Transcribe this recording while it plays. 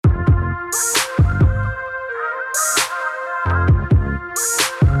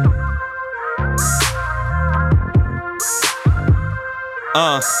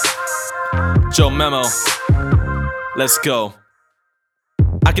Joe Memo, let's go.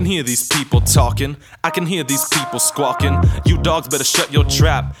 I can hear these people talking, I can hear these people squawking. You dogs better shut your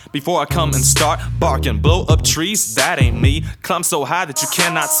trap before I come and start barking. Blow up trees, that ain't me. Climb so high that you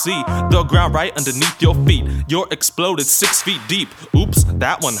cannot see the ground right underneath your feet. You're exploded 6 feet deep. Oops,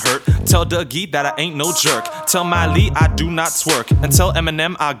 that one hurt. Tell Dougie that I ain't no jerk. Tell Miley I do not twerk. And tell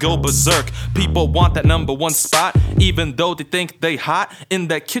Eminem I go berserk. People want that #1 spot, even though they think they hot in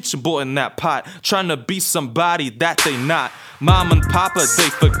that kitchen boiling that pot, trying to be somebody that they not. Mom and Papa,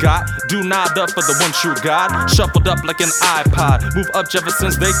 they forgot. Do nada for the one true God. Shuffled up like an iPod. Move up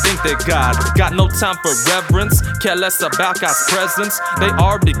Jeffersons, they think they're God. Got no time for reverence. Care less about God's presence. They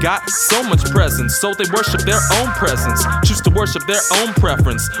already got so much presence, so they worship their own presence. Choose to worship their own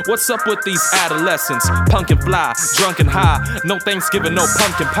preference. What's up with these adolescents? Punk and fly, drunk and high. No Thanksgiving, no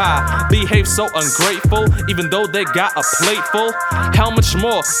pumpkin pie. Behave so ungrateful, even though they got a plate full. How much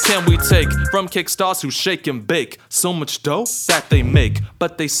more can we take from cake stars who shake and bake? So much dough that they make,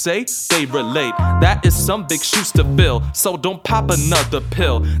 but they say they relate. That is some big shoes to fill, so don't pop another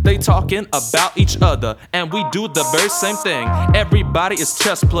pill. They talking about each other, and we do the very same thing. Everybody is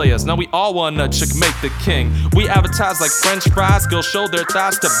chess players, now we all wanna checkmate the king. We advertise like french fries, girls show their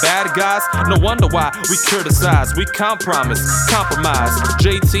thighs to bad guys. No wonder why we criticize, we compromise.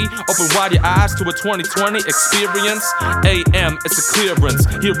 JT, open wide your eyes to a 2020 experience. AM, it's a clearance.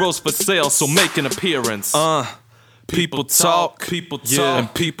 Heroes for sale, so make an appearance. People talk,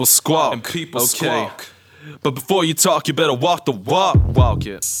 and people squawk, squawk. But before you talk, you better walk the walk, walk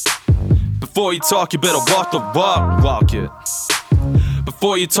it. Before you talk, you better walk the walk, walk it.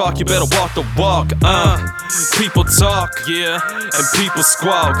 Before you talk, you better walk the walk. People talk, and people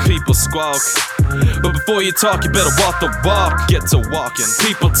squawk, squawk. But before you talk, you better walk the walk. Get to walking.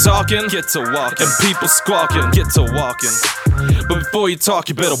 People talking, get to walking. And people squawking, get to walking. But before you talk,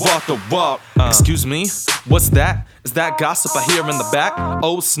 you better walk the walk. Excuse me, what's that? Is that gossip I hear in the back?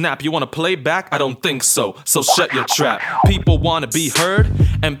 Oh snap, you wanna play back? I don't think so, so shut your trap. People wanna be heard,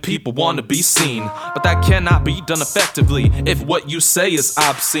 and people wanna be seen, but that cannot be done effectively if what you say is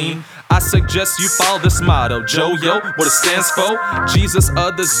obscene. I suggest you follow this motto, Joe-Yo, what it stands for: Jesus,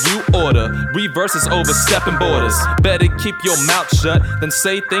 others, you order. Reverses overstepping borders. Better keep your mouth shut than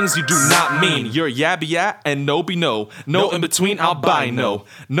say things you do not mean. You're yabby-yah and no-be-no. No in between, albino.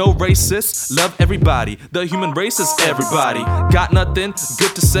 No racist, love everybody. The human race is everybody. Got nothing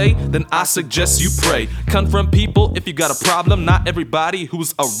good to say? Then I suggest you pray. Confront people if you got a problem. Not everybody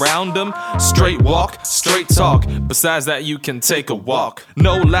who's around them. Straight walk, straight talk. Besides that, you can take a walk.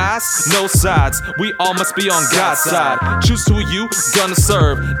 No lies, no sides. We all must be on God's side. Choose who you gonna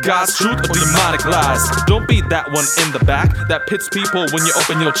serve, God's truth or demonic lies. Don't be that one in the back that pits people when you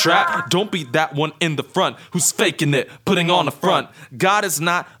open your trap. Don't be that one in the front who's faking it, putting on a front. God is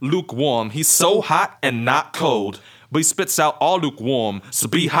not lukewarm. He's so hot and not cold, but he spits out all lukewarm. So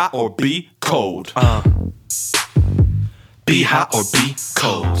be hot or be cold. Be hot or be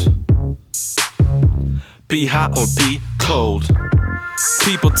cold. Be hot or be cold.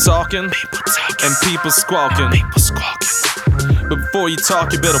 People talking, and people squawking, But before you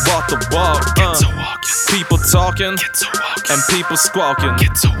talk, you better walk the walk. People talking, and people squawking,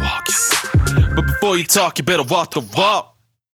 But before you talk, you better walk the walk.